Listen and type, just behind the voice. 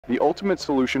The ultimate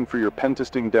solution for your pen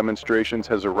testing demonstrations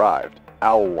has arrived,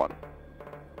 OWL1.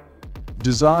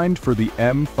 Designed for the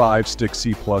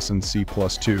M5StickC Plus and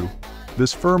C+2,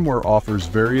 this firmware offers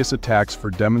various attacks for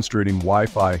demonstrating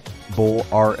Wi-Fi, BOL,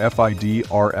 RFID,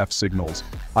 RF signals,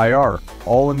 IR,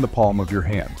 all in the palm of your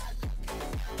hand.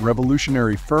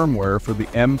 Revolutionary firmware for the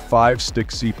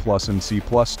M5StickC Plus and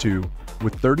C+2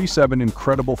 with 37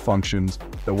 incredible functions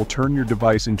that will turn your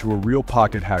device into a real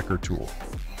pocket hacker tool.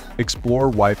 Explore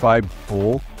Wi-Fi,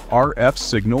 BOL, RF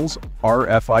signals,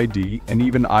 RFID, and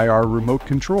even IR remote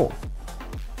control.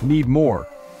 Need more?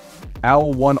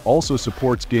 OWL1 also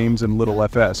supports games in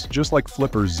LittleFS, just like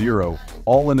Flipper Zero,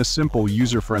 all in a simple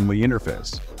user-friendly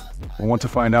interface. Want to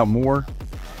find out more?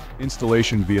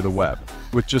 Installation via the web.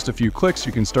 With just a few clicks,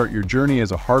 you can start your journey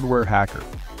as a hardware hacker.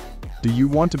 Do you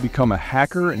want to become a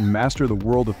hacker and master the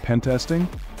world of pen testing?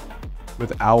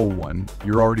 With OWL1,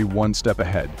 you're already one step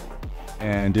ahead.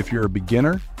 And if you're a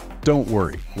beginner, don't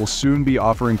worry, we'll soon be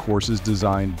offering courses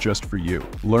designed just for you.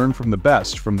 Learn from the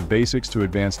best, from the basics to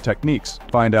advanced techniques.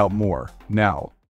 Find out more now.